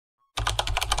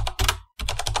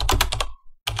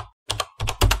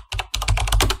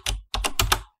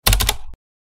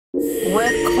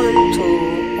Welcome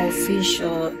to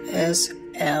official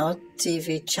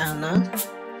SLTV channel.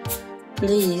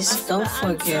 Please don't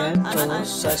forget to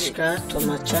subscribe to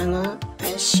my channel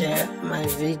and share my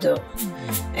video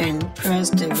and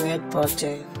press the red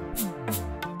button.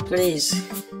 Please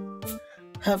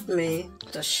help me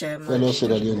to share my fellow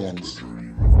Sierra Leoneans.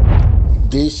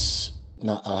 This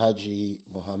na Alhaji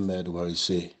Mohamed A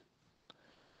Warisay.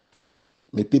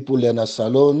 My people in a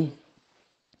salon.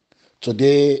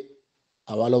 Today,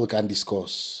 we can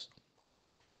discuss.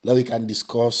 Now we can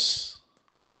discuss.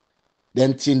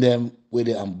 Then tin them with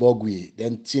the ambogwe.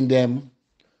 Then tin them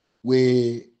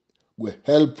we will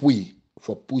help we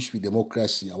for push with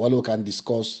democracy. We can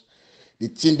discuss. The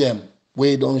tin them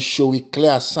we don't show we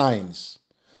clear signs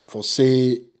for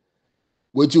say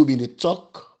what you been the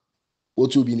talk,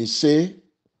 what you been the say,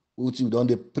 what you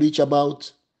don't preach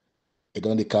about. It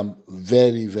don't come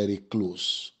very, very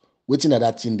close. Waiting at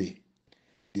that thing day.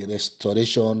 The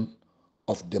restoration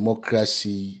of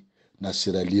democracy in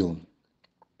Sierra Leone.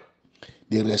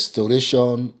 The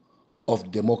restoration of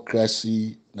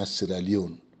democracy in Sierra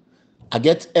Leone. I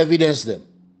get evidence them.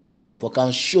 For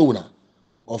can show na,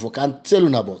 or for can tell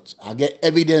you about. I get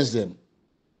evidence them.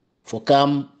 For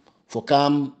come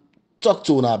talk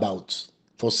to una about.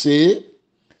 For say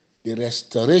the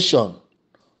restoration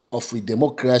of the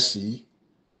democracy,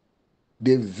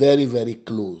 they very, very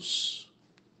close.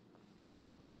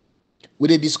 We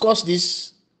will discuss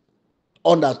this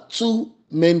under two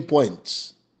main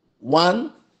points.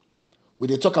 One, we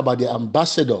will talk about the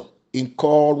ambassador in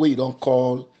call where you don't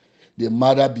call the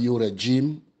Maada Bio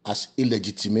regime as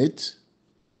illegitimate.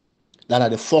 That are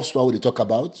the first one we will talk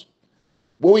about.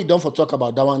 What we don't for talk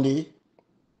about that one day,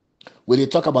 we will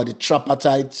talk about the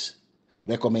tripartite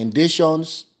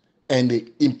recommendations and the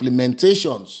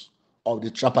implementations of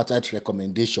the tripartite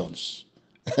recommendations.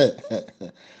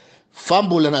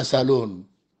 Fumble and salon.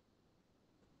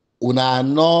 Una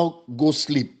no go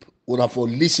sleep. Una for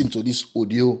listen to this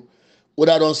audio.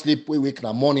 Una don't sleep. We wake in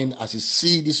the morning as you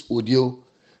see this audio.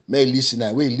 May listen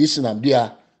and we listen and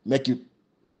there make you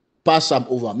pass them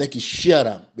over, make you share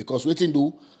them because we can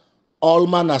do all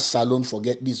man as salon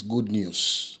forget this good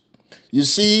news. You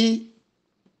see,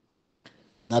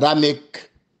 now that make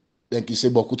then you say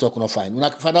Boku talk no fine. When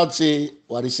I find out say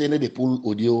Warisay they pull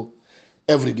audio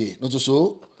every day. Not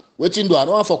so. Waiting do I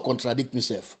don't want for contradict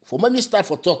myself. For when we start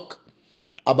for talk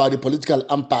about the political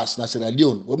impasse in Sierra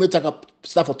Leone, when we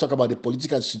start for talk about the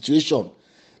political situation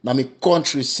in my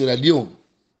country, Sierra Leone,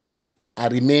 I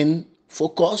remain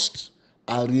focused,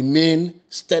 I remain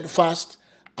steadfast,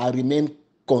 I remain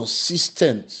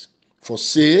consistent. For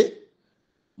say,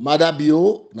 Maada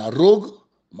Bio na rogue,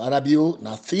 Maada Bio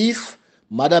na thief,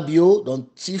 Maada Bio don't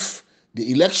thief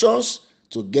the elections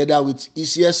together with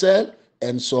ECSL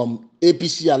and some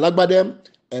APC alagba them,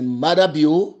 and Maada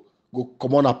Bio go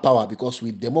come on a power because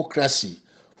with democracy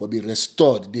will be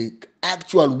restored. The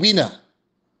actual winner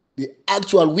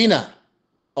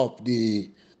of the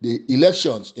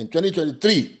elections in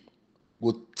 2023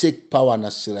 will take power in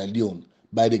Sierra Leone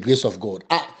by the grace of God.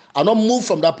 I not move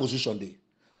from that position there.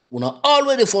 When I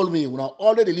already follow me, when I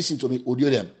already listen to me,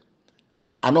 audio them.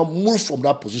 I not move from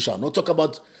that position. I not talk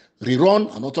about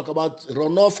rerun, I not talk about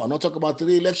runoff, I not talk about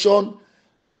re-election.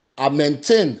 I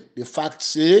maintain the fact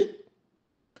say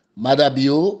Maada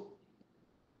Bio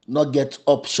not get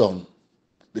option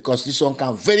because this one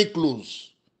come very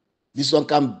close. This one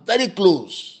come very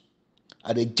close.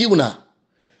 And they give una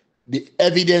the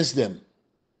evidence them.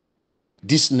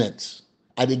 This net.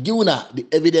 And they give una the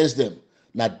evidence them.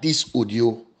 Now this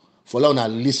audio for now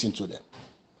listen to them.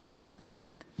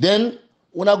 Then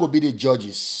una go be the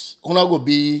judges. Una go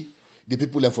be the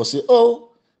people that for say, oh,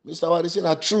 Mr. Warisay,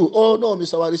 not true. Oh no,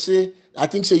 Mr. Warisay, I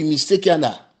think say you mistaken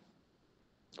now.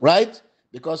 Right?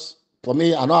 Because for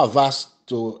me, I'm not averse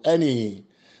to any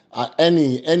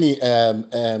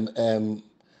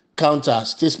counter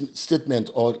statement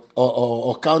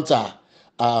or counter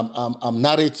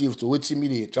narrative to which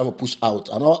me try to push out.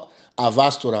 I'm not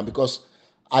averse to them because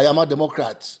I am a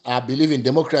Democrat. I believe in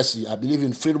democracy. I believe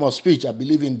in freedom of speech. I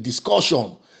believe in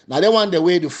discussion. Now they want the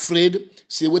way the afraid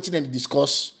say waiting and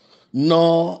discuss.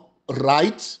 No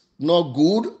right, no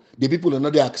good. The people are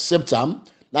not they accept them.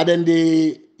 Now then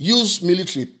they use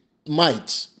military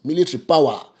might, military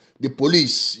power, the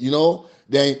police,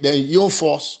 the young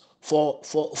force for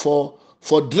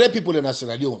dre people in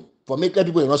Sierra Leone, for make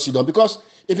people not sit down. Because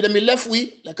if they be left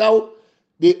we, like how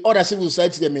the other civil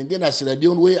society they maintain a Sierra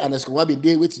Leone way and as can be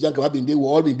day, wait till can be day, we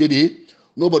all be day,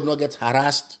 nobody not get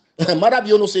harassed. Maada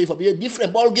Bio no say for be a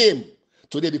different ball game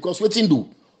today because waiting do.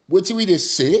 What we they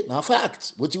say, now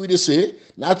fact. What we they say,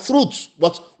 now truth.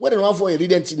 But when they want for a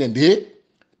reading thing and day,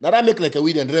 Now that make like a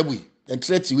weed and red weed, and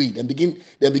threat weed, and begin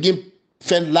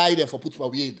fend lie them for put for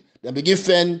weed. Then begin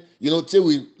fend, till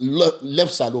we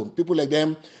left salon. People like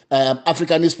them,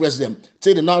 Africanist president,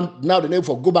 say the now the name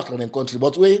for go back to their country.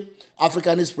 But we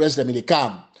Africanist president in the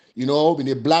calm, in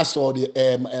the blast or the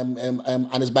and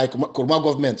it's by Kurma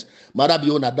government. Maada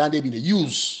Bio na dan they been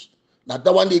use. Now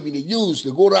that one they been use,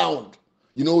 they go round.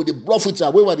 The bluff it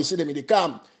away where they see them in the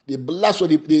camp. They blast or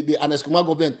the Anes Kurma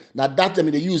government. Now that them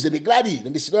in the use, and they gladly,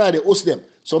 and they sit down and they host them.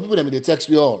 Some people them in the text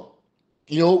we all.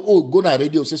 Go na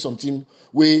radio, say something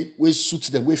we suit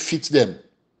them, we fit them.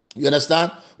 You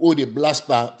understand? They blast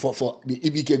for the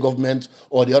EBK government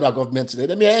or the other governments.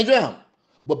 They may enjoy them.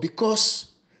 But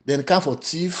because they come for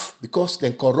thief, because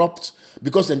they corrupt,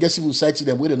 because they get civil society,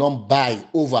 them where they don't buy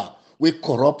over, we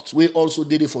corrupt, we also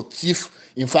did it for thief.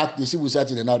 In fact, the civil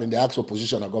society they now then they ask for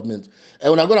position of government.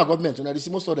 And when I go to government, when I see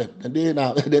most of them, and they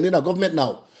need a government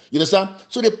now. You understand?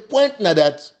 So the point now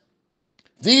that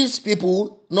these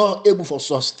people not able to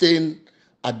sustain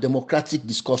a democratic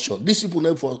discussion. These people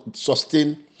not able to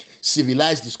sustain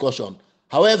civilized discussion.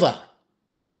 However,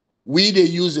 they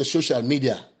use the social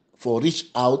media for reach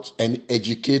out and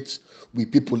educate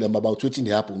with people them about what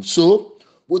they happen. So,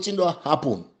 what did not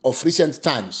happen of recent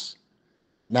times?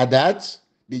 Now that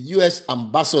the U.S.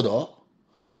 ambassador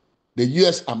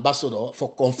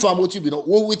for confirm what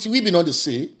we been on to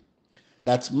say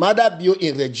that Maada Bio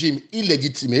in regime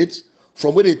illegitimate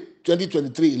from when the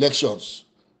 2023 elections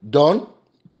done,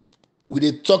 we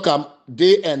dey talk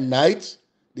day and night.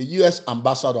 The U.S.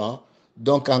 ambassador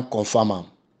don't can confirm them.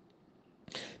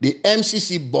 The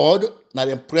MCC Board, now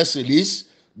the press release,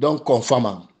 don't confirm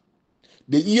them.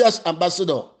 The U.S.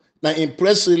 ambassador, now in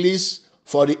press release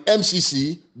for the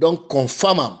MCC, don't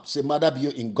confirm them. Say Maada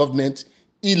Bio in government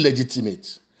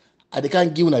illegitimate. And they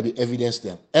can't give the evidence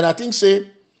them. And I think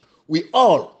we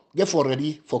all get for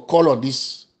ready for call on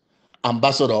this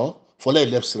ambassador for let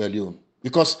left Sierra Leone.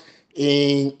 Because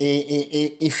in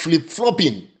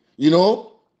flip-flopping,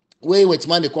 where with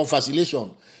man the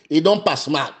confacilation, it don't pass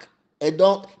mark. It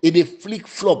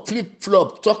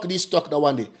flip-flop, talk this, talk that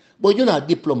one day. But you're not a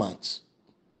diplomat.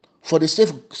 For the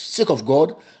sake of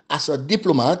God, as a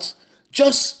diplomat,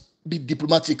 just be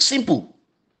diplomatic. Simple.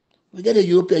 We get a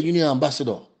European Union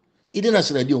ambassador. He didn't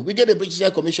Sierra Leone. We get a British High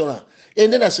Commissioner.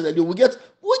 And then Sierra Leone, we get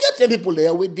 10 people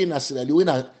there within Sierra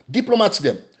Leone. We diplomats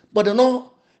them. But they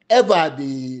don't ever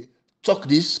they talk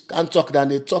this, can't talk that,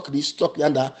 they talk this, talk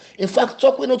that. In fact,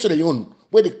 talk we know to the own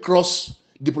where they cross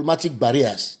diplomatic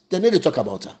barriers. They need to talk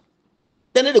about her.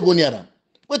 They need to go near them.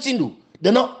 What they do?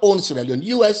 They not own Sierra Leone.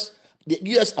 The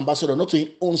US ambassador not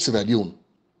to own Sierra Leone.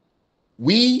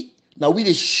 We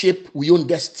they shape we own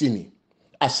destiny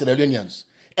as Sierra Leoneans.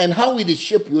 And how we they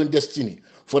shape we own destiny.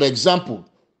 For example,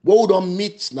 we don't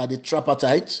meet now the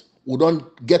tripartite, we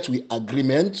don't get with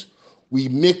agreement, we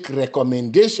make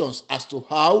recommendations as to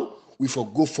how we for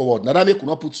go forward. Now that make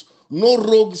not put no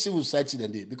rogue civil society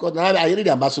in there because now I read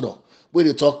the ambassador where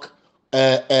they talk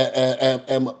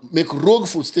make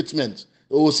rogueful statements.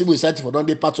 Oh, civil society for don't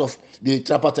be part of the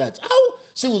tripartite. How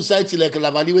civil society like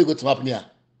Lavali will go to Mapnia?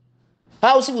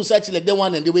 How civil society like that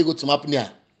one and they will go to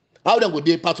Mapnia? How they go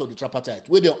be part of the tripartite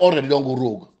where they already don't go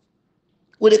rogue?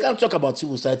 Well, they can't talk about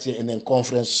civil society and then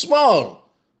conference small.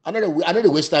 Another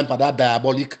waste time for that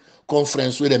diabolic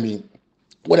conference where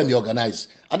they organize.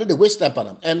 Another waste time for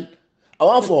them. And I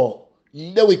want for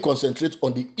let we concentrate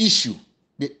on the issue.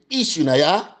 The issue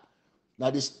now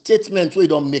the statement we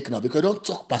don't make now because don't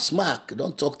talk past mark,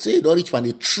 don't talk say don't reach for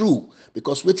the true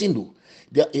because waiting do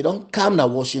they don't come now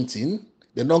Washington,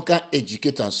 they don't can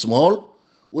educate and small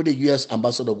where the US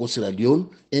ambassador goes to Sierra Leone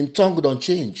in tongue don't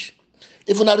change.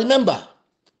 If you not remember,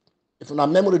 if you not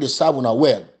memory the serve on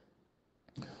well,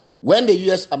 when the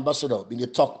US ambassador been the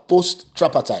talk post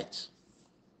tripartite,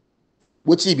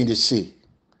 what's he been to say?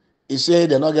 He said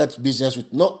they not get business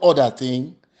with no other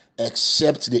thing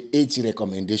except the 80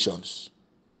 recommendations.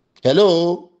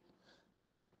 Hello?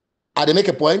 I they make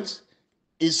a point.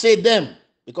 He said them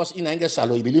because in Anger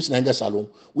Salon, he believes in Anger Salon,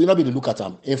 we not be to look at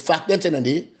them. In fact,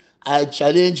 then I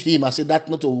challenge him. I said that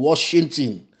not to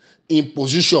Washington in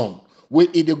position where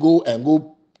he go and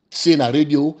go say in a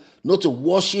radio, not to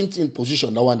Washington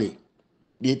position that one day.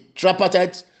 The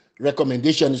tripartite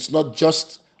recommendation is not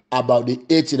just about the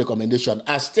 80 recommendation.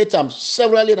 I state them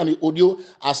severally in my audio,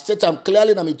 I state them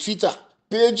clearly in my Twitter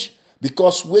page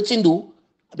because waiting do.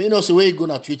 I mean, also where you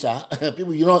go on Twitter, people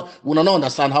we don't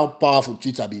understand how powerful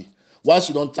Twitter be. Once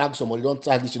you don't tag somebody, you don't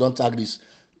tag this, you don't tag this.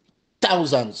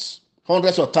 Thousands,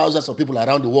 hundreds of thousands of people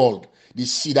around the world, they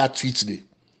see that tweet today.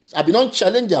 I've been on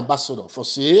challenge the ambassador for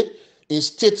say in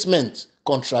statement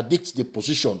contradicts the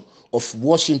position of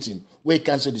Washington, where it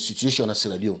cancel the situation in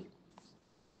Sierra Leone.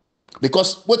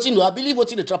 Because I believe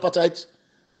what in the tripartite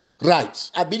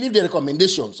right. I believe the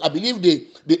recommendations. I believe the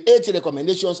 8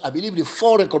 recommendations. I believe the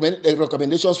 4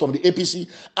 recommendations from the APC.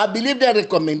 I believe the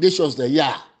recommendations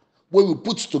where we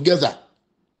put together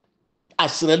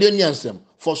as Sierra Leoneans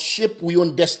for shape we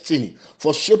own destiny,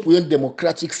 for shape we own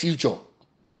democratic future.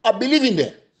 I believe in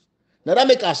them. Now that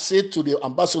make us say to the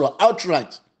ambassador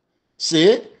outright,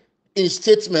 say in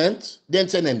statement, then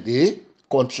and they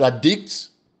contradict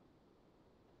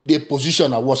the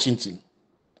position of Washington.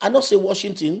 I not say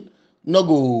Washington no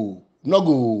go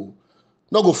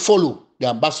follow the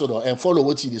ambassador and follow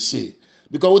what he say.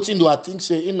 Because what do I think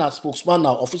say in a spokesman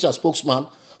now, official spokesman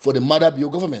for the Maada Bio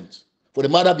government, for the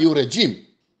Maada Bio regime.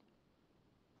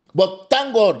 But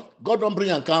thank God, God don't bring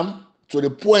and come to the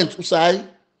point who say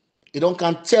he don't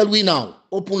can tell we now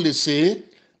openly say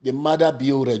the Maada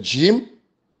Bio regime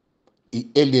is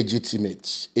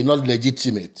illegitimate, is not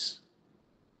legitimate.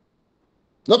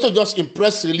 Not to just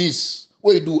impress release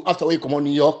what you do after we come on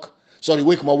we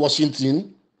come on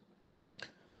Washington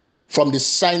from the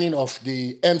signing of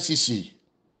the MCC.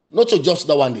 Not to just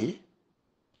that one day.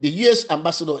 The US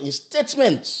ambassador in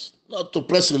statement, not to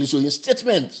press release, so in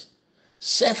statement,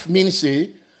 self means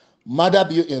say Maada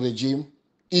Bio in regime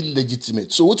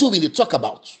illegitimate. So what will be the talk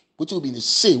about? What will be the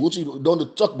say? What will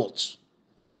don't talk about?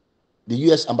 The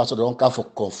US ambassador don't come for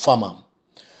confirm.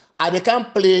 And they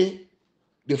can't play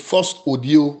the first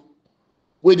audio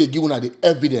where they give the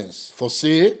evidence for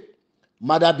say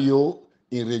Maada Bio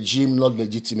in regime not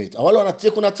legitimate. I want to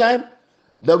take on a time,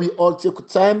 that we all take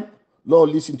time, Lord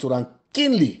listen to them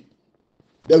keenly,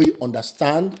 that we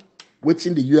understand what's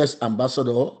in the US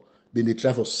ambassador been the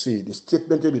try for say, the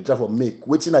statement they try for make,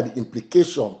 waiting at the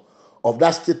implication of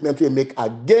that statement we make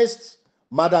against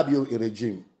Maada Bio in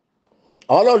regime.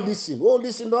 I want to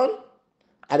listen on,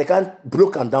 and they can't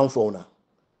broken down for now.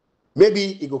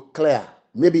 Maybe it go clear,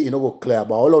 maybe it not go clear,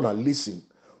 but all on listen.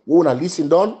 We wanna listen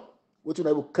down. We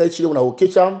wanna catch you, wanna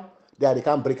catch them. There they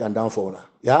can't break them down for now.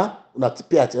 Yeah, we wanna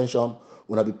pay attention.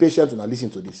 We wanna be patient. We wanna listen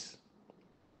to this.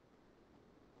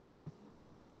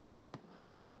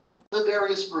 The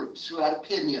various groups who had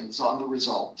opinions on the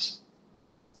results.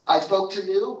 I spoke to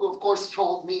New, who of course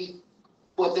told me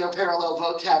what their parallel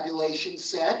vote tabulation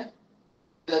said,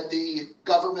 that the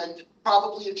government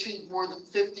probably achieved more than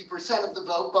 50% of the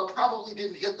vote, but probably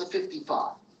didn't hit the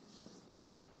 55.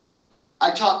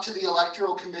 I talked to the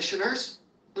electoral commissioners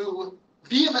who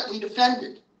vehemently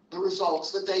defended the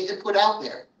results that they had put out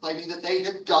there, claiming that they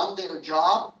had done their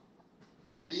job.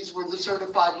 These were the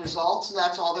certified results, and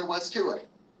that's all there was to it.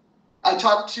 I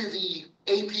talked to the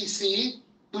APC,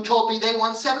 who told me they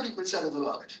won 70% of the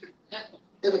vote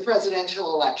in the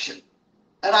presidential election.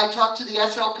 And I talked to the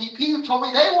SLPP, who told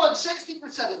me they won 60%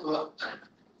 of the vote.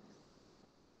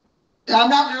 Now, I'm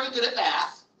not very good at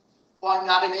math. Well, I'm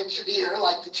not an engineer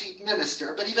like the chief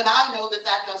minister, but even I know that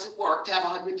that doesn't work to have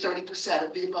 130%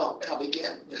 of the vote coming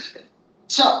in.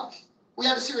 So, we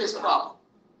have a serious problem.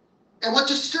 And what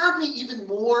disturbed me even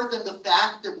more than the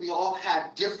fact that we all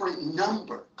had different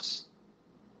numbers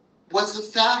was the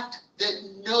fact that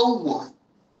no one,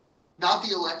 not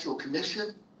the Electoral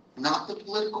Commission, not the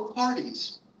political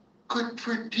parties, could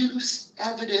produce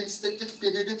evidence that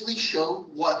definitively showed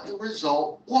what the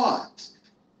result was.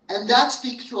 And that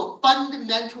speaks to a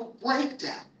fundamental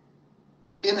breakdown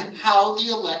in how the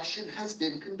election has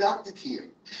been conducted here.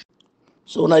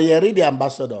 So now you read the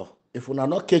ambassador. If you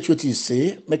not catch what he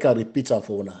say, make a repeat of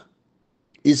una.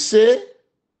 He say,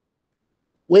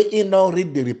 when he now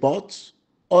read the report,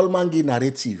 all mangi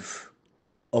narrative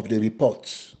of the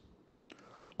report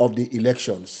of the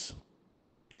elections.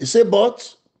 He say,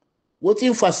 but what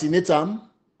in fascinate him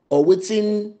or what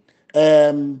in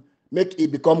make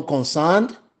it become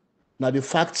concerned? Now the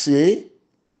fact say,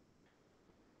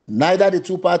 neither the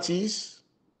two parties,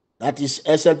 that is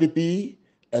SLPP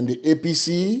and the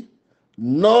APC,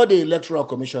 nor the electoral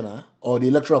commissioner or the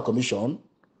electoral commission,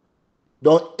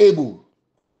 don't able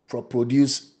to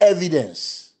produce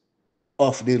evidence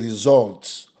of the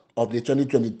results of the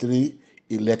 2023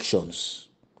 elections.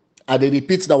 And they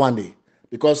repeat that one day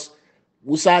because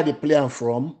we saw the player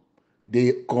from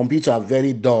the computer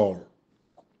very dull.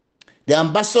 The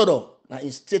ambassador, in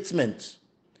his statement,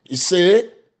 he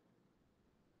said,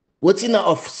 what's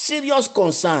of serious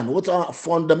concern, what are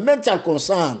fundamental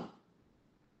concern,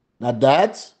 now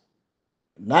that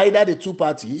neither the two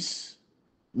parties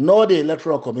nor the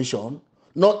electoral commission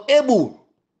not able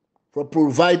to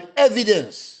provide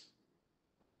evidence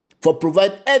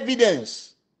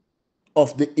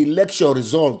of the election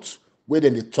results where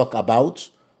they talk about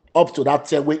up to that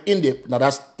time, we in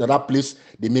that place,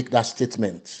 they make that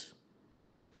statement.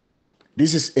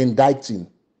 This is indicting.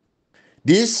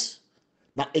 This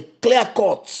now a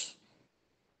clear-cut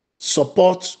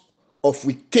support of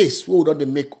we case we would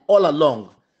make all along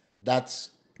that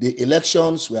the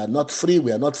elections were not free,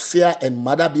 were not fair, and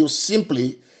Maada Bio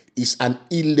simply is an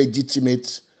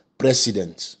illegitimate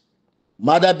president.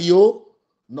 Maada Bio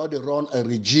not run a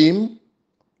regime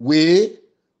where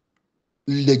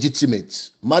legitimate.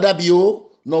 Maada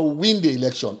Bio not win the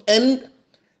election. And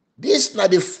this is not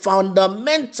the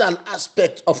fundamental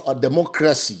aspect of a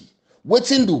democracy.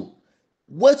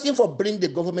 Waiting for bring the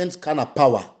government kind of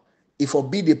power, if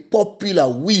it be the popular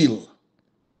will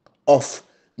of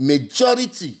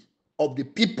majority of the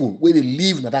people where they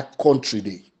live in that country.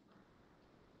 They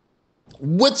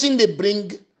waiting they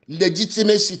bring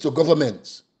legitimacy to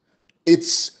government.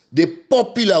 It's the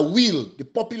popular will, the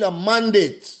popular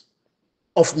mandate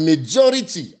of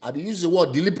majority, I use the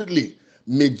word deliberately,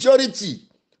 majority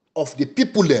of the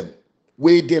people them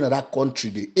where they in that country.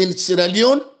 They. In Sierra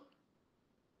Leone,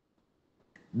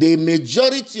 the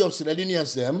majority of Sierra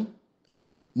Leoneans them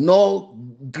no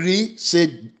agree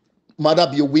say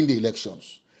Maada Bio win the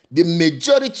elections. The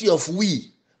majority of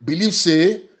we believe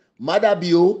say Maada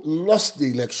Bio lost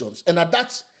the elections. And at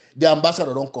that, the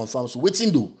ambassador don't confirm. So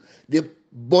waiting do. The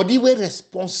body were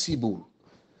responsible.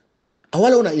 I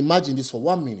want to imagine this for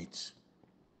 1 minute.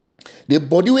 The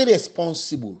body were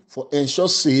responsible for ensure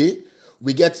say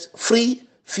we get free,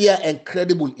 fair, and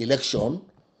credible election,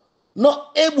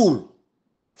 not able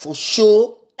for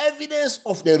show evidence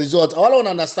of the results. I want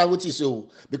to understand what you say.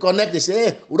 Because next they say,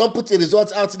 hey, we don't put the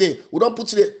results out today. We don't put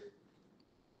the...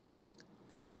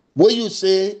 When you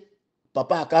say,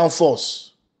 Papa, I can't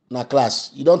force na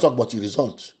class, you don't talk about your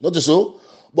results. Not so.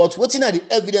 But waiting at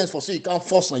the evidence for say you can't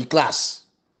force on your class.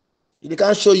 They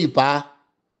can't show you, pa.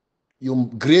 You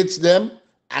grade them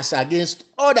as against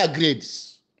other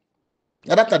grades.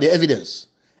 Now that's the evidence.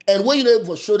 And when you know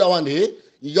for show that one day,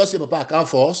 you just say, Papa, I can't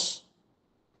force.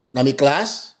 Now my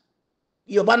class,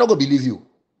 your man not gonna believe you.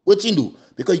 What you do?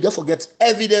 Because you don't forget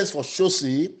evidence for show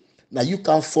say now you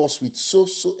can force with so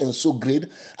and so grade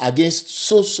against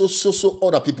so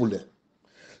other people there.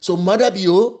 So Maada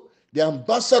Bio, the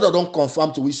ambassador don't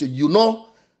confirm to we say you know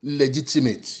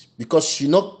legitimate because you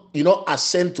know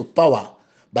ascend to power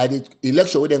by the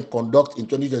election we then conduct in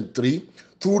 2023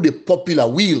 through the popular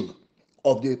will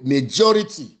of the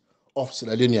majority of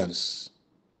Sierra Leoneans.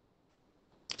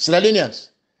 Sierra Leoneans.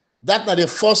 That's not the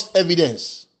first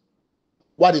evidence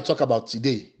what they talk about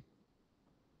today.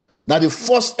 Now the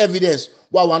first evidence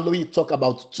what one we talk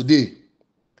about today.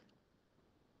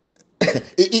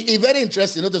 It's very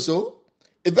interesting, not so?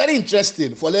 It's very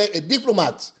interesting for a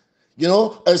diplomat,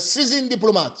 a seasoned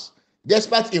diplomat,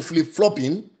 despite in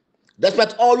flip-flopping,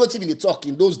 despite all what he talk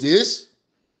in those days,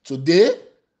 today,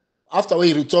 after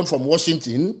we return from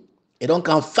Washington, he don't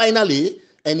come finally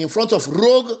and in front of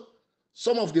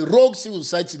some of the rogue civil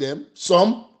society them,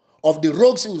 some of the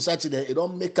rogue civil society them, it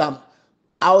don't make them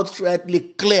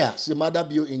outrightly clear, say Maada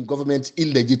Bio in government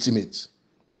illegitimate.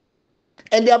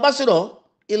 And the ambassador,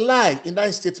 he lied in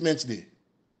that statement there.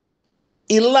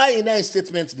 He lied in that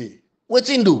statement there. What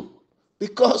he do?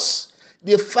 Because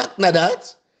the fact now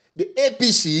that the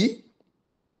APC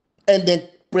and the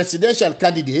presidential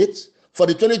candidate for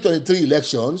the 2023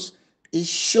 elections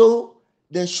is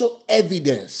they show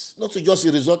evidence, not to just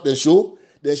the result they show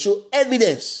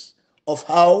evidence of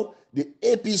how the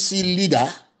APC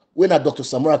leader, when Dr.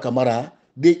 Samura Kamara,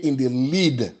 they in the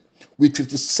lead with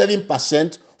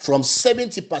 57% from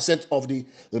 70% of the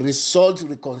result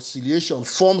reconciliation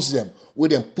forms them, where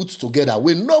them put together,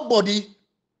 where nobody,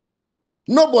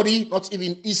 not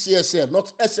even ECSL,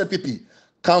 not SLPP,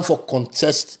 can for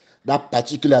contest that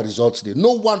particular result today.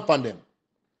 No one from them.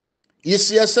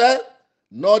 ECSL,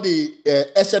 nor the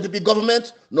SLPP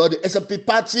government, nor the SLPP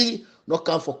party, not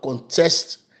come for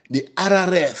contest the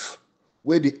RRF,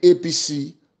 where the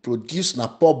APC produce na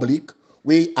public,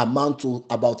 where amount to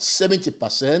about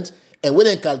 70%, and when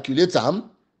they calculate them,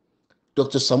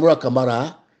 Dr. Samura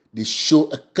Kamara, they show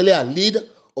a clear lead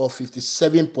of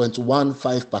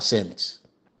 57.15%.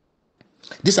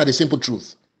 These are the simple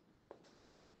truth.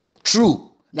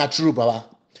 True, not true, Baba.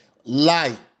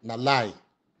 Lie, not lie.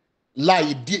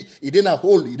 Lie, it didn't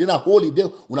hold, it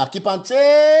when I keep on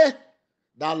saying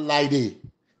that lie there,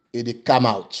 it come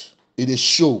out, it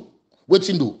show. What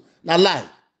you do? Now lie.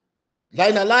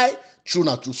 Lie, true,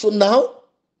 not true. So now,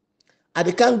 I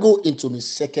can't go into my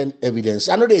second evidence.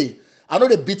 I know they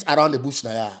beat around the bush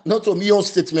now. Not to me own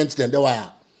statements then there were.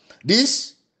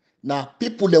 This now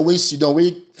people that way sit down,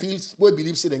 we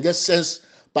believe say they get sense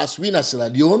past we na Sierra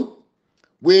Leone,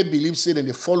 we believe say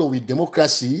they follow with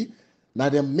democracy, now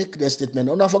they make their statement.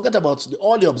 And don't forget about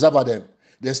all the observers them,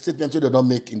 the statement they don't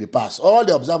make in the past. All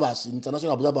the observers,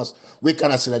 international observers, we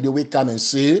can we come and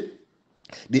say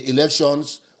the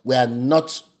elections were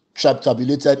not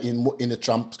tabulated in a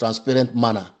transparent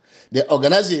manner. They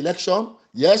organize the election,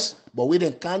 yes, but we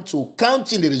then can't to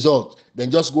counting the result,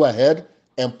 then just go ahead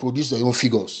and produce their own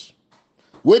figures.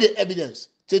 Where the evidence,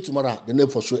 take tomorrow, the name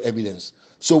for sure evidence.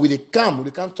 So we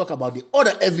can't talk about the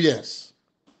other evidence.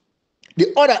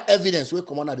 The other evidence will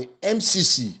come under the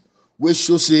MCC, which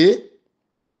show say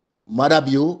Maada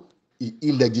Bio is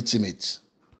illegitimate.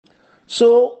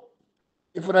 So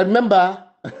if you remember,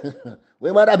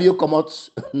 when Maada Bio come out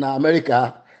in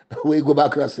America, we go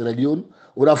back to Sierra Leone,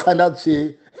 we have found out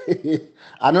say,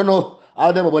 I don't know how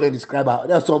everybody describe her.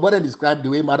 There's somebody describe the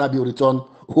way Maada Bio return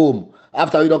home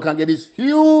after we don't can get this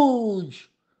huge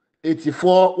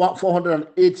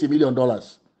 $480 million.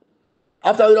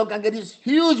 After we don't can get this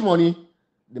huge money,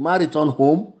 the man return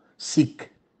home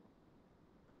sick.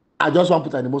 I just want to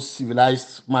put it in the most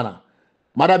civilized manner.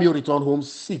 Maada Bio return home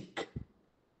sick.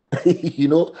 You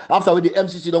know, after the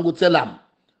MCC don't go tell them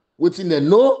what they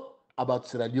know about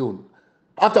Sierra Leone.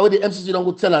 After the MCC don't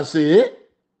go tell and say,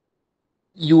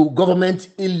 you government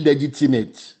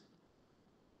illegitimate.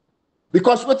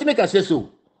 Because what make I say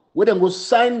so? When they go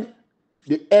sign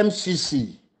the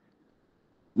MCC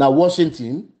now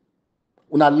Washington,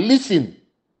 una listen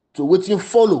to what you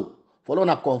follow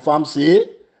na confirm say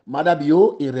Maada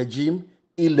Bio a regime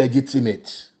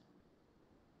illegitimate.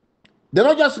 They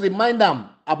don't just remind them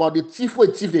about the thief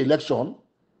election,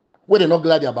 where they're not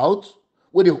glad about,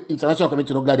 where the international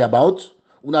community not glad about.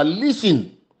 Una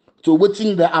listen to what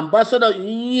the ambassador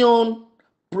union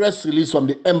press release from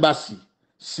the embassy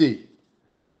say.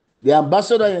 The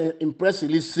ambassador in press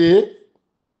release say,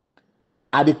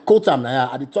 at the quote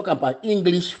at the talk about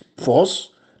English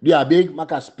first, they are big,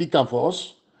 make a speaker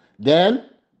first. Then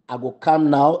I go come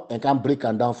now and can break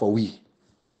them down for we.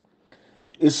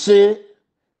 It say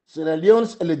Sierra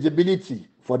Leone's eligibility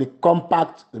for the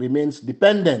compact remains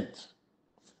dependent.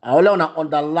 I only want to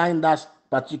underline that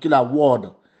particular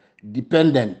word,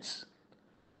 dependent.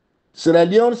 Sierra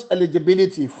Leone's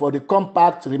eligibility for the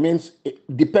compact remains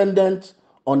dependent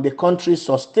on the country's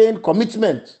sustained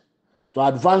commitment to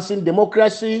advancing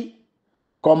democracy,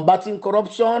 combating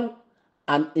corruption,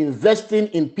 and investing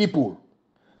in people.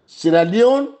 Sierra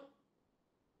Leone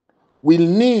will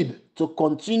need to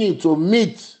continue to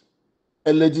meet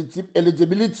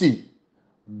eligibility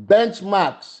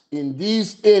benchmarks in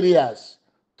these areas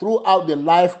throughout the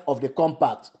life of the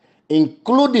compact,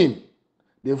 including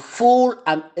the full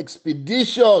and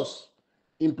expeditious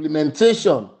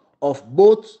implementation of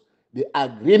both the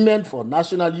Agreement for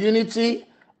National Unity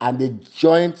and the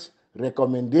joint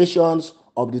recommendations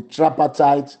of the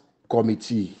Tripartite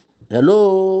Committee.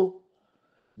 Hello,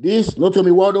 this not to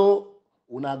me wado.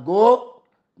 Una go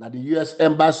na the U.S.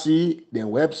 Embassy, then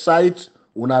website.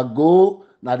 Una go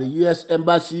na the U.S.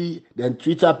 Embassy, then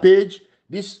Twitter page.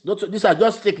 This I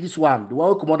just take this one. The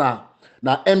one we come on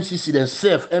now MCC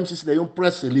themselves. MCC their own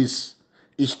press release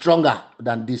is stronger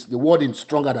than this. The wording is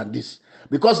stronger than this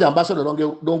because the ambassador don't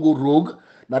go rogue.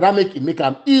 Now that make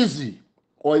them easy,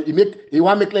 or it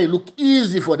want make it look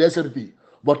easy for the SLP.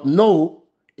 But no,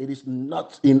 it is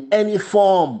not in any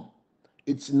form.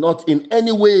 It's not in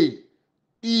any way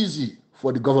easy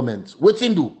for the government. What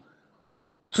you do?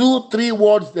 2-3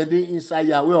 words that they inside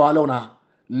here we all wanna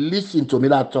listen to me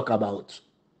that talk about.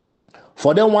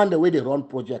 For them, one the way they run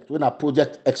project, when are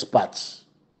project experts,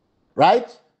 right?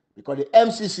 Because the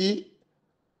MCC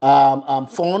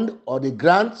fund or the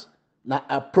grant now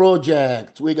a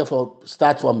project we get for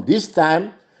start from this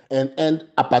time and end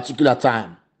a particular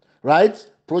time, right?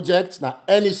 Projects now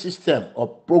any system or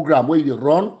program where you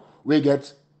run we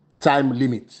get time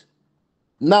limit.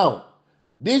 Now,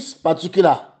 this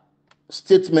particular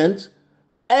statement,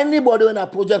 anybody in a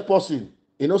project person,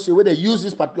 you know, see where they use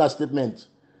this particular statement,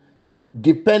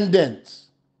 dependency,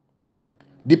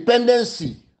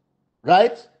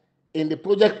 right? In the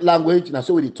project language, now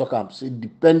so we talk about say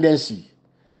dependency.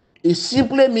 It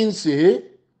simply means say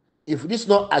if this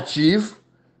not achieve,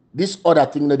 this other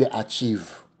thing that they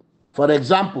achieve. For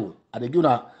example, I give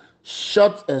a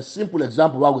short and simple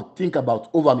example while we think about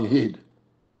over my head.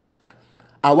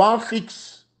 I want to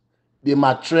fix the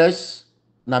mattress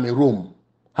in my room.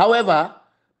 However,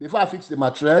 before I fix the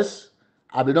mattress,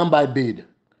 I be done by bed.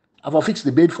 I will fix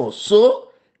the bed first. So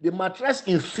the mattress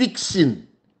in fixing,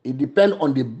 it depends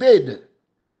on the bed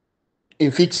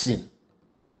in fixing.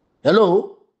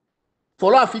 Hello?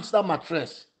 For I fix that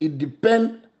mattress, it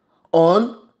depends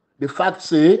on the fact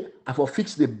say I will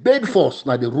fix the bed first,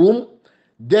 now the room,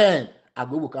 then I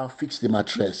go can fix the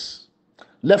mattress.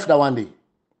 Left that one day.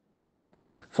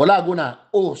 For that gonna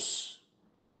host.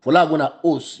 For that gonna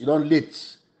host. You don't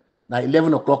late. Now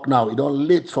 11 o'clock now. You don't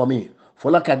late for me.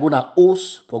 For like I gonna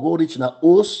host. For go reach na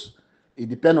host. It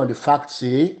depends on the fact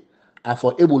say I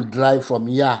for able to drive from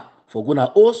here for gonna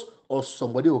host or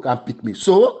somebody who can pick me.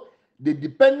 So the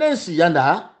dependency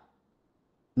yanda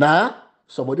now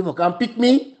somebody who can pick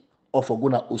me or for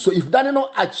gonna host. So if that is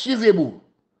not achievable,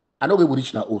 I know we will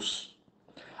reach na host.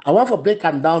 I want to break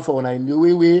them down for when I know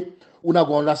way una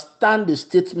go understand the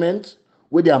statement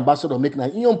where the ambassador make na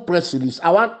in your press release.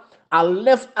 I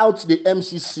left out the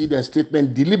MCC the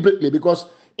statement deliberately because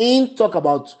in talk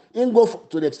about in go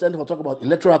to the extent of talk about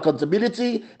electoral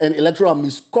accountability and electoral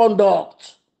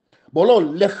misconduct. But Lord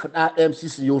left that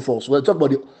MCC you force. We'll talk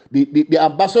about the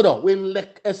ambassador we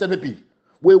elect SNP.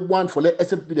 We want for let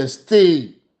SNP then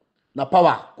stay na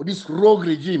power with this rogue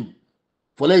regime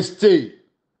for let stay.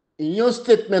 In your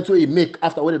statement where you make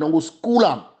after when they don't go school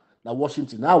am na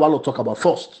Washington. Now I want to talk about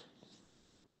first.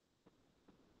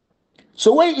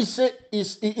 So when you say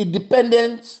it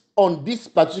depends on this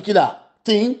particular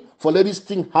thing for let this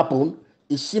thing happen,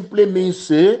 it simply means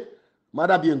say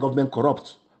Maada Bio in government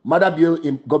corrupt. Maada Bio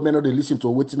in government not they listen to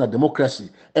waiting a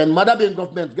democracy. And Maada Bio in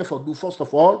government get for do first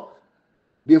of all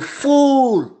the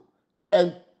full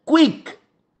and quick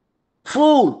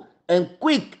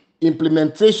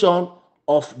implementation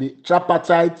of the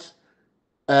tripartite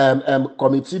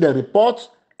committee, the report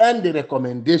and the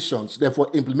recommendations, therefore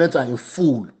implement in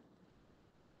full.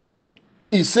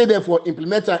 He said therefore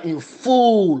implement in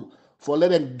full for let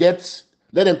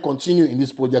them continue in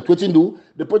this project. What you do?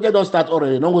 The project don't start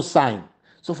already, don't go sign.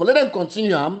 So for let them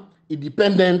continue, it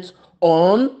dependent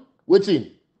on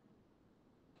waiting.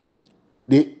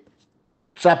 The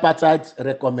tripartite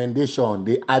recommendation,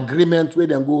 the agreement where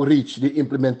they go reach, the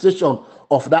implementation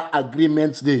of that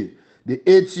agreement, the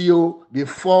ATO, the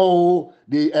 4O,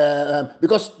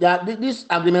 because this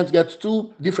agreement gets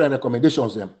two different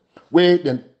recommendations them where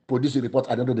then produce a report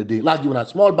at the end of the day. Like given a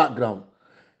small background,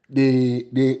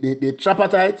 the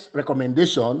tripartite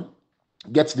recommendation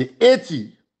gets the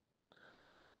 80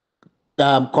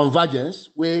 convergence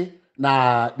where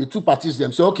now the two parties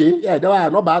them say okay, yeah, they are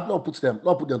not bad, not put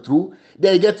them through.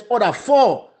 They get other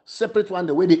 4 separate one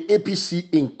the way the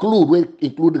APC include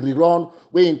rerun,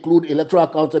 we include electoral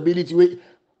accountability, we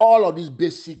all of these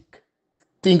basic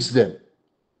things them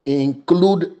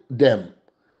include them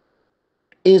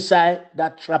inside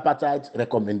that tripartite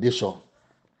recommendation.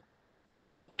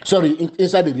 Sorry,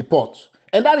 inside the report.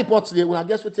 And that report today, when I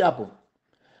guess what happened.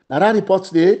 Now that report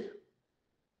today,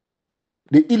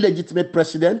 the illegitimate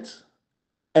president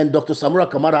and Dr. Samura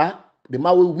Kamara, the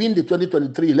man will win the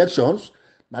 2023 elections.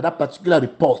 Now that particular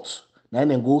report, now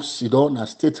then go sit down at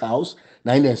State House,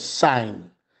 now then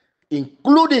sign,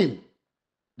 including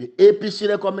the APC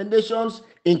recommendations,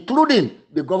 including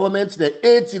the government's the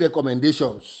 80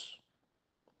 recommendations.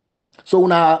 So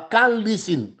now can't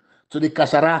listen to the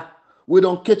Kashara. We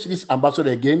don't catch this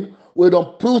ambassador again. We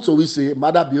don't prove to we say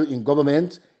Maada Bio in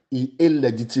government is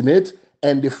illegitimate,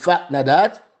 and the fact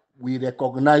that we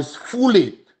recognize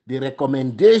fully the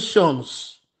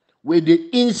recommendations with the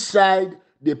inside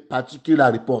the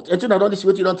particular report. And you know this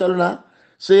what you don't tell you now.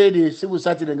 Say the civil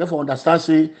society they get for understand,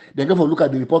 say they get for look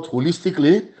at the report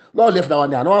holistically. Not left that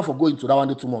one there. I don't want to go into that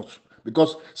one too much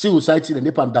because civil society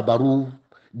they pan dabaru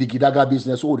the Gidaga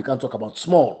business, so we can't talk about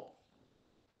small.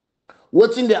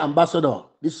 What's in the ambassador?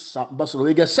 This ambassador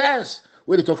we get sense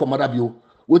when they talk for Maada Bio.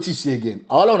 What is he again?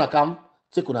 All on a come,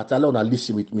 take on a tell on a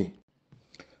listen with me.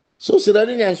 So Sierra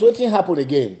Leoneans, what happen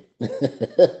again?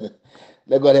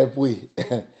 Let God help we.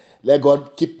 Let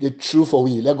God keep the truth for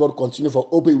we. Let God continue for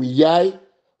open we eye,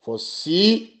 for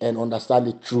see and understand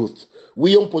the truth.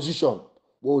 We in position,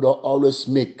 we would always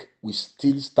make, we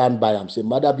still stand by them. Say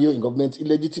Maada Bio in government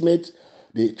illegitimate.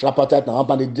 The tripartite now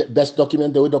the best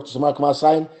document the way Dr. Samara Kamara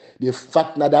signed. The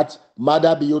fact now that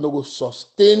Maada Bio no go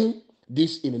sustain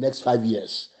this in the next 5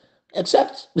 years.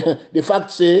 Except the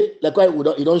fact say, like why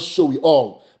it don't show we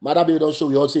all. Maada Bio don't show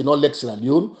we all say not like Sierra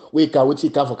Leone. We can what he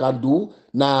can for can do.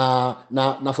 Na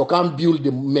for can build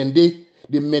the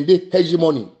Mende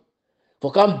hegemony.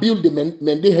 For can build the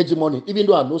Mende hegemony. Even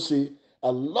though I know say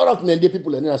a lot of Mende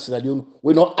people in Sierra Leone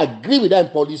will not agree with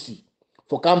that policy.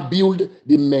 For can build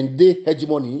the Mende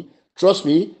hegemony, trust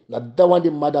me, that one the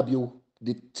Maada Bio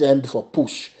they tend for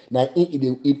push. Now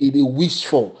it wish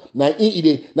for. Now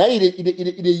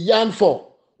it yearn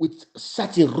for with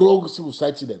such a rogue civil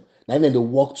society them. Now then they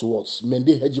work towards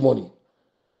Mende hegemony.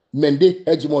 Mende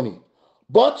hegemony.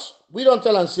 But we don't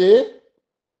tell and say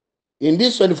in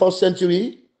this 21st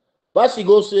century, Basi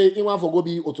go say he want for go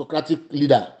be autocratic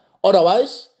leader.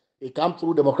 Otherwise, it come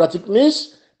through democratic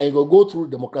means, and it will go through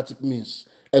democratic means.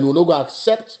 And we no go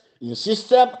accept in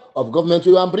system of government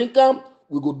we want bring come,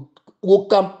 we'll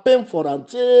campaign for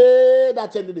until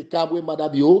that end the cab with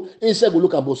Maada Bio. Instead, we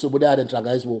look at both there and try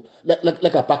guys,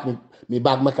 like I pack me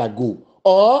bag, make I go.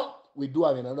 Or we do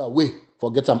it in another way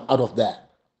for get them out of there.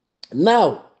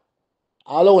 Now,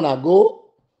 all when I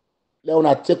go, let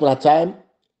una take una time,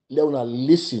 let una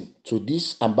listen to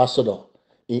this ambassador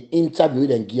in interview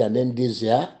with Ngi and then this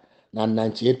year, na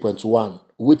 98.1,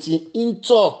 waiting in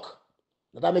talk.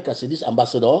 That make I say this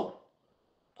ambassador,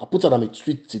 I put on a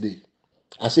tweet today.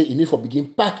 I say he need for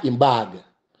begin pack in bag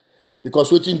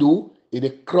because what you do is they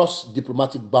cross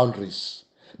diplomatic boundaries.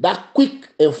 That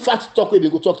quick and fast talk we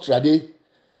go talk today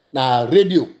na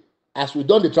radio as we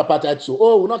done the tripartite.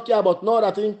 So we not care about no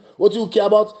other thing. What you care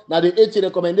about now the 80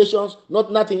 recommendations,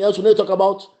 not nothing else we need to talk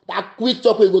about. That quick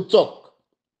talk we go talk.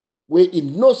 We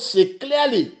in no say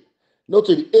clearly not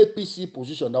to the APC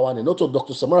position that one day, not to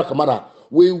Dr. Samara Kamara.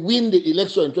 We win the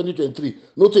election in 2023,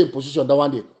 not to in position that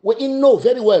one day. We in know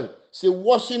very well. Say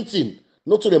Washington,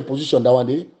 not to the position that one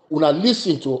day. Una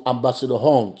listen to Ambassador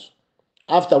Hunt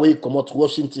after we come out to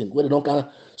Washington, where they don't kind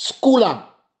of school them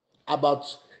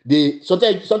about the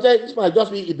sometimes this might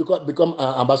just be it become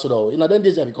ambassador. Then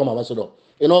this become ambassador.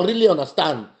 Really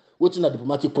understand what's in the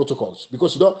diplomatic protocols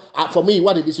because for me,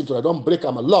 what they listen to, I don't break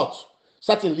them a lot.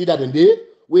 Certain leader than they.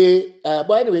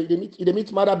 But anyway, they meet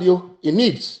Maada Bio in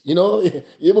needs, you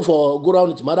able for go around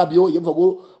with Maada Bio, you able for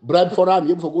go bribe for them,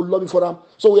 you able for go lobby for them.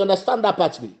 So we understand that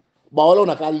partly. But all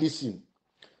of can listen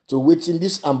to waiting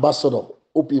this ambassador,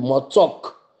 open more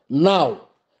talk now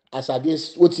as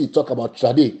against what he talk about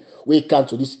today. We come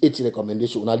to this 80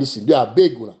 recommendation. Now listen, they are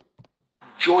big.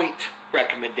 Joint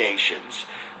recommendations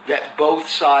that both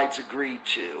sides agreed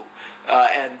to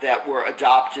and that were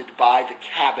adopted by the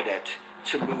cabinet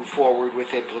to move forward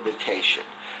with implementation.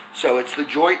 So it's the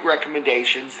joint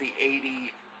recommendations, the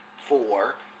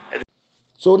 84.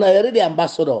 So now you're the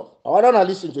ambassador. I don't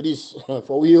listen to this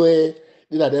for we.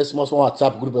 There's small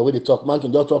WhatsApp group where they talk. Man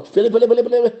can just talk. Where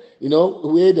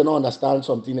they don't understand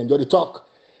something and just talk.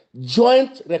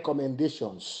 Joint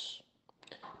recommendations.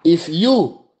 If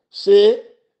you say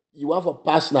you want to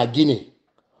pass na Guinea,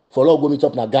 for go meet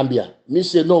up na Gambia. Me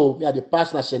say no, me are the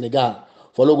pass na Senegal,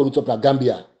 for go meet up na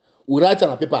Gambia. We write on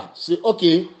a paper, say,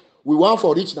 okay, we want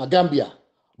for reach na Gambia,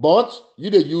 but you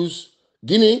they use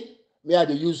Guinea, me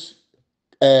they use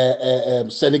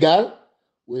Senegal.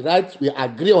 We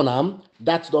agree on them.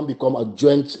 That don't become a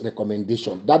joint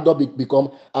recommendation. That don't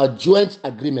become a joint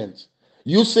agreement.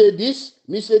 You say this,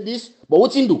 me say this, but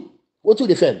what you do? What you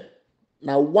defend?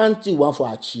 Now, one thing we want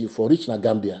for achieve for reach na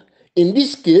Gambia. In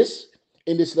this case,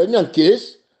 in the Sierra Leone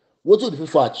case, what you defend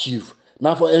for achieve?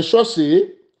 Now, for ensure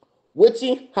say,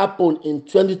 waiting happen in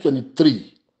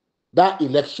 2023, that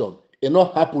election, it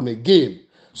not happen again.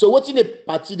 So what in the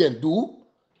party then do?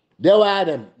 They were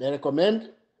them, they recommend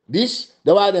this,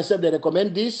 they were them say they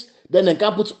recommend this, then they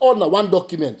can put all in one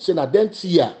document, saying that then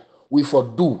here we for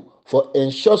do, for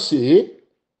ensure say,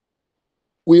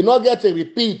 we not get a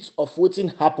repeat of what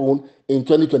happen in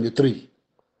 2023.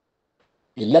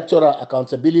 Electoral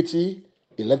accountability,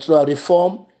 electoral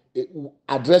reform,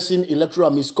 addressing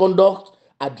electoral misconduct,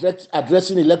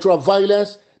 addressing electoral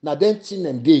violence, now then thing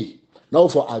and day. Now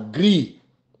for agree.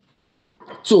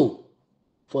 So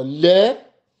for there,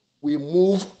 we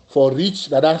move for reach,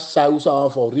 that side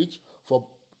for reach,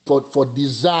 for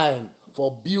design,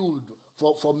 for build,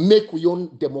 for make we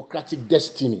own democratic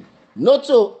destiny. Not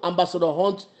so Ambassador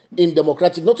Hunt in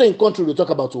democratic, not so in country we talk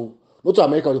about, not to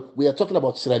America, we are talking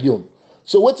about Sierra Leone.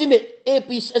 So what's in the AP,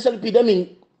 SLP, them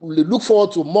we look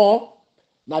forward to more,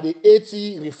 now the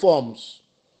 80 reforms.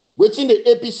 Waiting the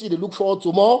APC, they look forward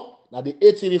to more, now the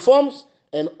 80 reforms,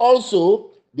 and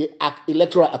also the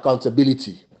electoral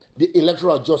accountability, the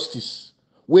electoral justice,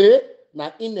 where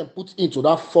now in them put into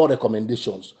that 4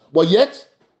 recommendations. But yet,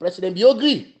 President Bio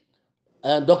agree,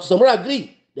 and Dr. Samara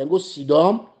agree, then go sit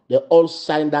down, they all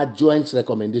sign that joint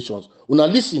recommendations. We now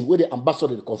listen where the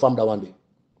ambassador confirm that one day.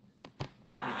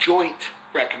 Joint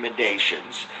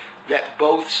recommendations that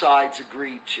both sides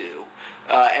agreed to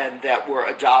and that were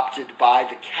adopted by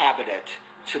the cabinet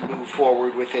to move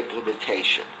forward with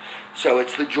implementation. So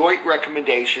it's the joint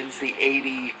recommendations, the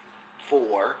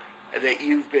 84, that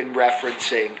you've been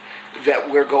referencing, that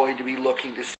we're going to be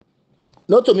looking to.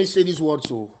 Not to me say these words,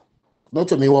 so not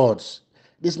to me words.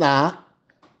 This now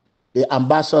the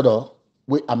ambassador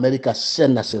where America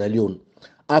send to Sierra Leone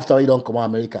after we don't come to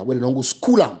America, where they don't go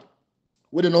school them,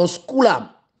 where they don't school them,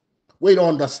 where they don't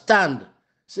understand.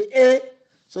 Say,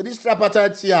 so this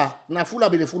tripartite here, na full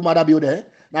be the full Maada Bio there.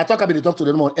 Now talk about the talk to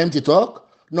them on empty talk.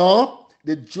 No,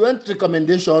 the joint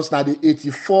recommendations now the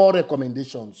 84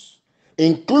 recommendations,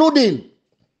 including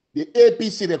the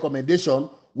APC recommendation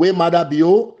where Maada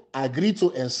Bio agreed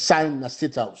to and sign the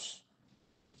State House.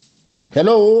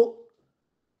 Hello?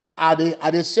 Are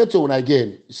they settled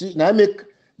again? You see, now I make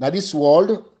now this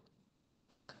world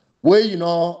where you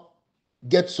know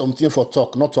get something for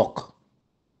talk, not talk.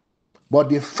 But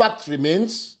the fact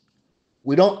remains,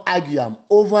 we don't argue them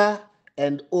over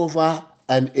and over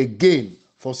and again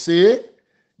for say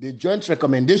the joint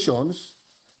recommendations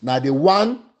now the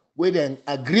one where they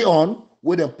agree on,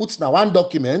 where they put now one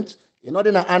document, not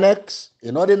in an annex,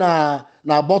 not in a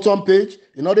bottom page,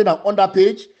 not in an under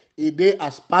page, it is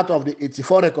as part of the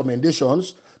 84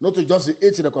 recommendations, not just the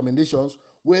 80 recommendations,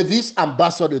 where this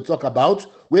ambassador they talk about,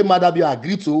 where Maada Bio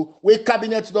agree to, where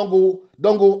cabinet don't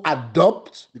go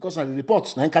adopt, because of the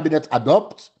reports, now cabinet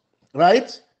adopt,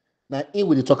 right? Now here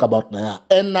we talk about now.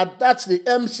 And now that's the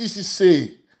MCC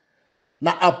say.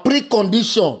 Now a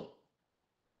precondition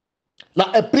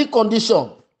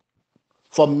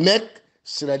for make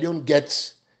Sierra Leone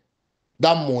get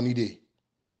that money there.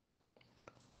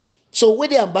 So when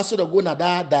the ambassador go na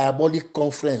that diabolic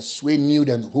conference, we knew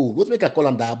them hold. What make I call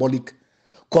them diabolic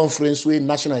conference where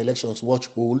National Elections Watch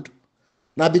hold?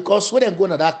 Now because when they go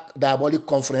na that diabolic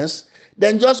conference,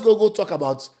 then just go talk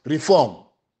about reform.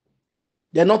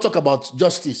 They not talk about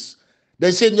justice.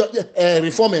 They say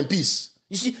reform and peace.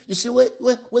 You see where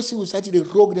civil society they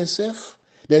rogue themselves.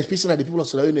 They're peace and the people of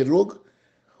Sierra Leone they rogue.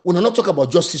 We not talk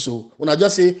about justice, so we not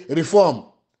just say reform.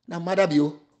 Now Maada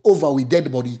Bio over with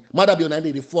dead body. Maada Bio na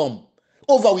dey reform.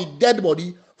 Over with dead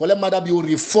body for let Maada Bio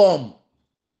reform.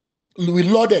 We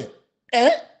loaded.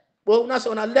 Well,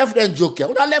 una left them joker.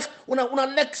 Una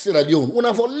left Sierra Leone.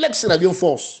 Una for left Sierra Leone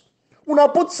force. Una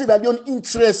put Sierra Leone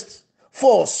interest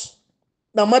force.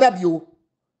 Now Maada Bio,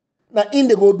 now in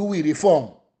they go do we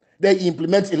reform. They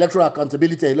implement electoral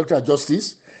accountability, electoral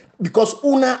justice. Because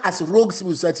una as rogue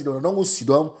civil society, they don't go sit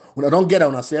down, we don't get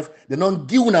on ourselves, they don't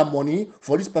give una money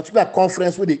for this particular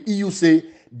conference where the EU say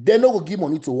they don't go give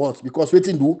money to what? Because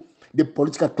waiting do the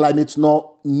political climate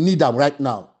not need them right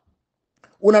now.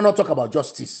 Una not talk about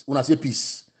justice, una say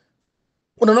peace.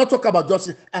 Una not talk about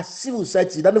justice as civil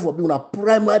society, that never be una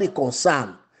primary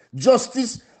concern.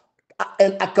 Justice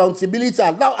and accountability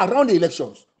around the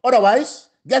elections. Otherwise,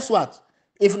 guess what?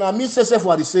 If na me say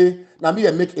what say, na me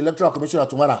make electoral commissioner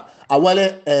tomorrow, I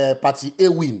will party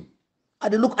A win. I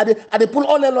they pull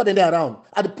all the law in there around.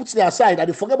 I put them aside. I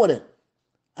forget about them.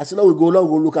 I said, now we go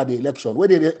look at the election. Where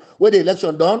the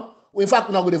election done? In fact,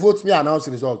 we're not going to vote. Me announce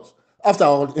the results. After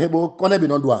all, Kone be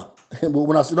non do am.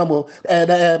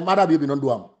 Maada Bio be non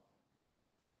do am.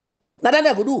 Now that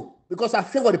I go do because I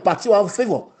favor the party. I have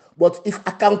favor. But if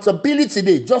accountability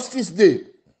day, justice day,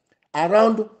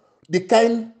 around the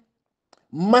kind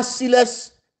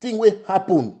merciless thing will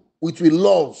happen with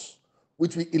laws,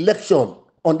 with election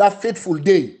on that fateful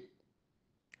day.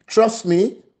 Trust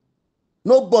me,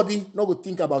 nobody not going to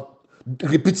think about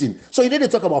repeating. So you need to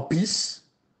talk about peace.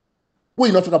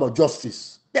 We not talk about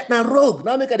justice. Now rogue.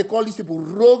 Now make they call these people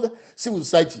rogue civil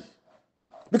society.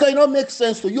 Because it don't make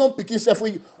sense to you picking stuff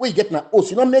where you get now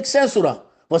oath. It don't make sense to them.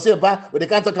 But say, but they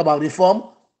can't talk about reform.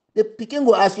 The picking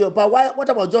will ask you, but why? What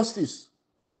about justice?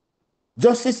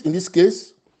 Justice in this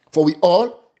case, for we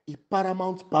all, is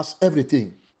paramount past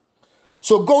everything.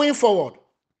 So going forward,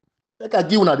 let us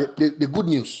give you the good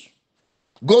news.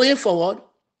 Going forward,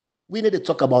 we need to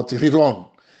talk about rerun.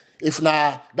 If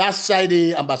now that side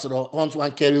the ambassador wants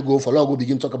one carry go for long, we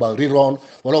begin to talk about rerun.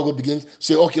 For long, we begin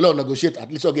say, okay, let's negotiate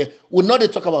at least. Okay, we'll not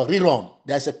talk about rerun.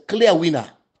 There's a clear winner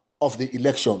of the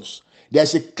elections.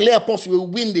 There's a clear person who will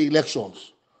win the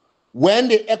elections. When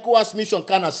the ECOWAS mission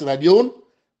can as Sierra Leone,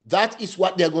 that is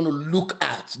what they're going to look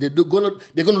at. They're going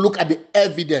to look at the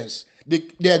evidence.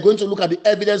 They are going to look at the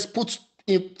evidence put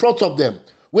in front of them.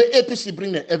 Where APC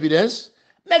bring the evidence,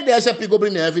 make the SFP go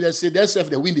bring the evidence, say themselves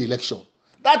they win the election.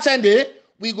 That time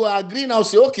we go agree now,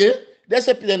 say, okay, the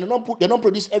SFP they don't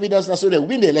produce evidence now, so they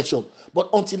win the election. But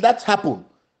until that happen,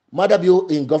 Maada Bio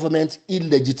in government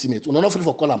illegitimate. We're not free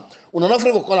for column. We're not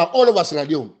free for column all over Sierra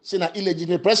Leone. Say na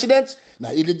illegitimate president,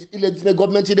 na illegitimate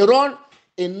government in the run,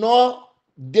 and no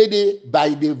did by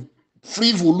the free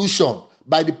evolution,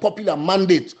 by the popular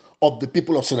mandate of the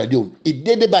people of Sierra Leone. It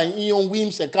did it by own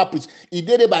whims and caprice. It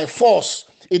did it by force.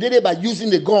 It did it by using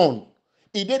the gun.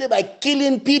 It did it by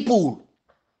killing people.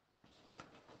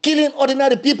 Killing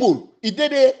ordinary people. It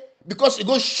did it because it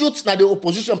goes shoot at the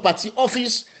opposition party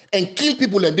office and kill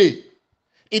people and they.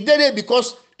 It did it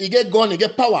because he get gun, he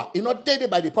get power. It not did it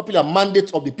by the popular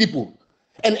mandate of the people.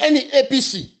 And any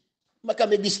APC, I can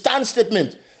make the stand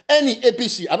statement. Any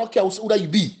APC, I don't care who that you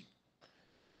be.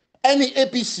 Any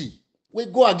APC we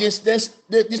go against this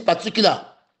particular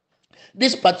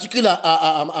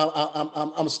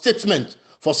statement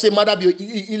for say Maada Bio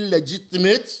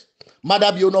illegitimate,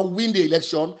 Maada Bio not win the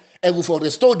election, and we for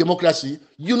restore democracy,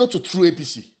 you know to true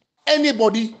APC.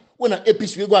 Anybody when an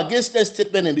APC will go against that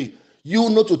statement and you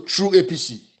know to true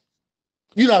APC.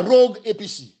 You know rogue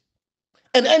APC.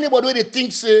 And anybody when they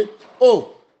think say,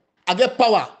 oh, I get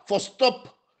power for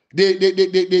stop the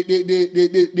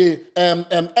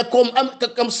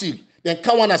ECOM seal. Then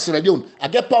Kawana Sierra Leone. I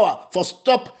get power for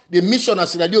stop the mission of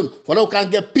Sierra Leone. For now can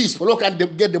get peace. For now can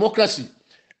get democracy.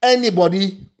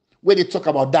 Anybody when they talk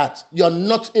about that, you are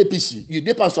not APC. You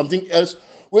depend on something else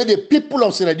where the people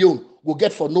of Sierra Leone will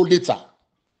get for no later.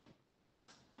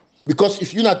 Because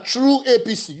if you're not true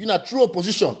APC, you're not true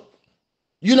opposition,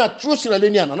 you're not true Sierra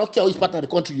Leonean, I don't care which part of the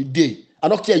country you day, I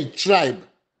don't care your tribe,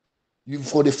 you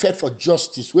for the fight for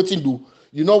justice, waiting do,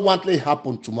 you know what will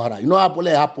happen tomorrow, you know what will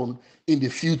happen in the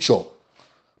future.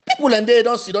 People and they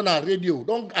don't sit on our radio,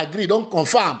 don't agree, don't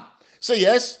confirm. Say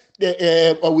yes,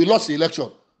 we lost the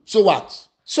election. So what?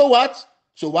 So what?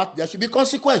 So what? There should be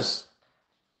consequence.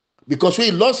 Because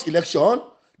we lost election,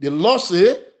 the law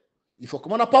say, if you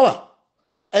come on power.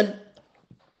 And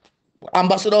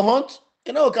Ambassador Hunt,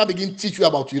 you know, can begin to teach you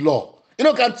about the law. You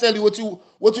know, can tell you what you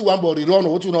want about the run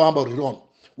or what you know about the run.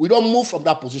 We don't move from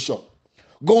that position.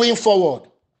 Going forward,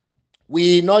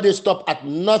 we not stop at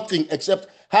nothing except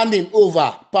handing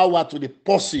over power to the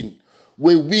person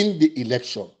we win the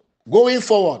election. Going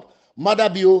forward,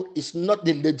 Maada Bio is not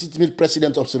the legitimate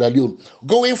president of Sierra Leone.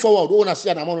 Going forward, we want to see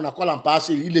an amount of call and pass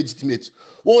illegitimate.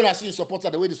 We want to see supporter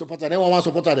the way they support them. Everyone want to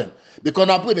support them because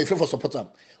now put in favor for support them.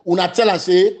 Una tell and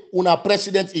say una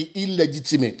president is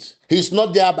illegitimate. He is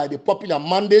not there by the popular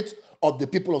mandate of the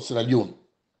people of Sierra Leone.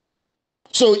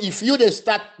 So if you they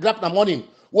start grab the morning,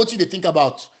 what do they think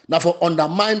about? Now for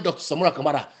undermine Dr. Samora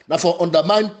Kamara. Now for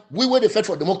undermine we were the fight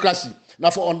for democracy.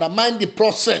 Now for undermine the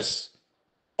process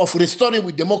of restoring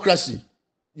with democracy.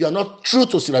 You are not true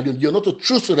to Sierra Leone. You are not a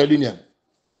true Sierra Leonean.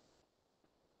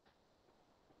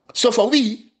 So for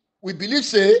we believe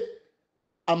say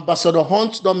Ambassador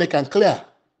Hunt don't make it clear.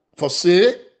 For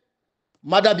say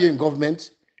Maada Bio in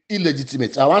government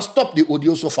illegitimate. I want to stop the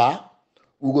audio so far.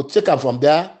 We will take them from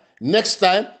there. Next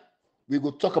time we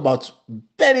will talk about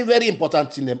very, very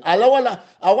important thing. I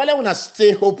want to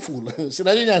stay hopeful.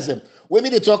 Sierra Leoneans, when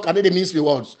they talk, and they mince the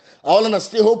words. I want to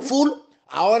stay hopeful.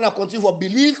 I want to continue for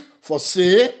belief, for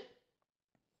say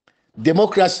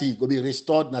democracy will be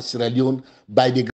restored in Sierra Leone by the